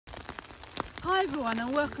Hi everyone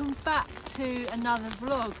and welcome back to another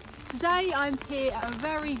vlog. Today I'm here at a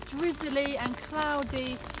very drizzly and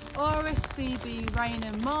cloudy RSPB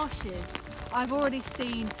Rainham Marshes. I've already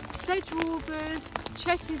seen sedge warblers,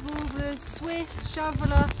 Chetty's warblers, swifts,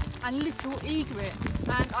 shoveler and little egret,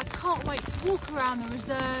 and I can't wait to walk around the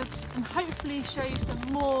reserve and hopefully show you some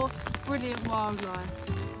more brilliant wildlife.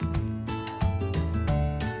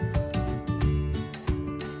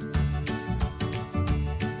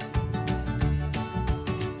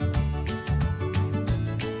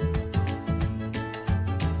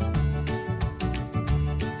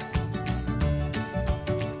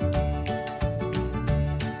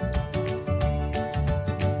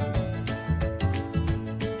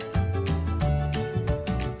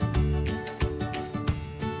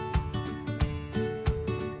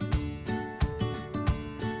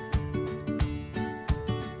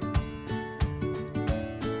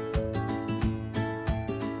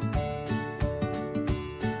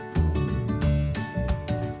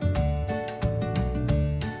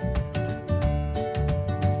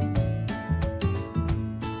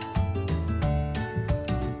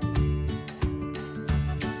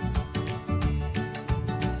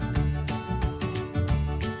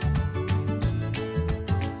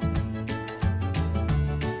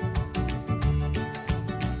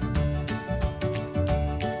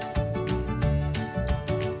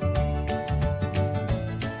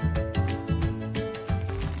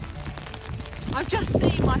 I've just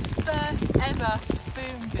seen my first ever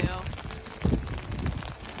spoonbill.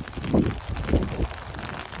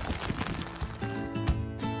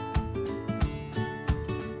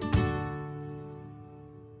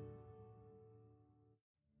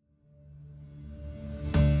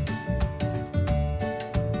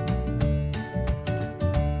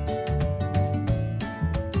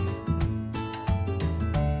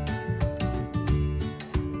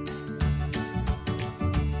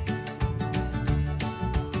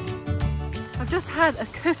 Just had a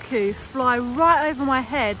cuckoo fly right over my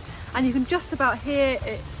head and you can just about hear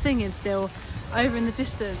it singing still over in the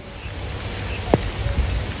distance.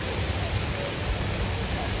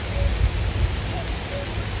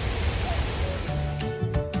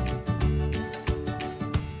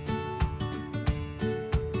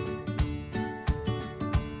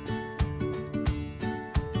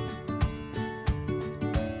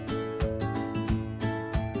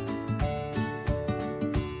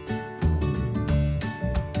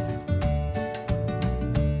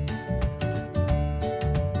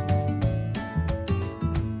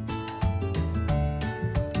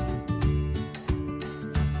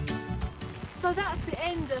 So that's the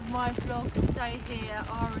end of my vlog today here at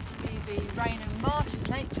RSPB Rainham Marshes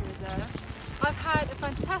Nature Reserve. I've had a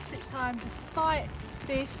fantastic time despite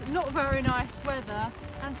this not very nice weather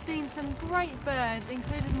and seen some great birds,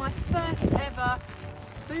 including my first ever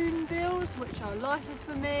spoonbills, which are lifers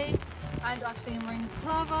for me, and I've seen ringed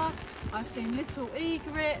plover, I've seen little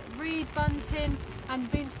egret, reed bunting and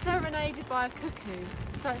been serenaded by a cuckoo.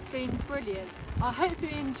 So it's been brilliant. I hope you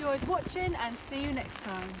enjoyed watching and see you next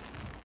time.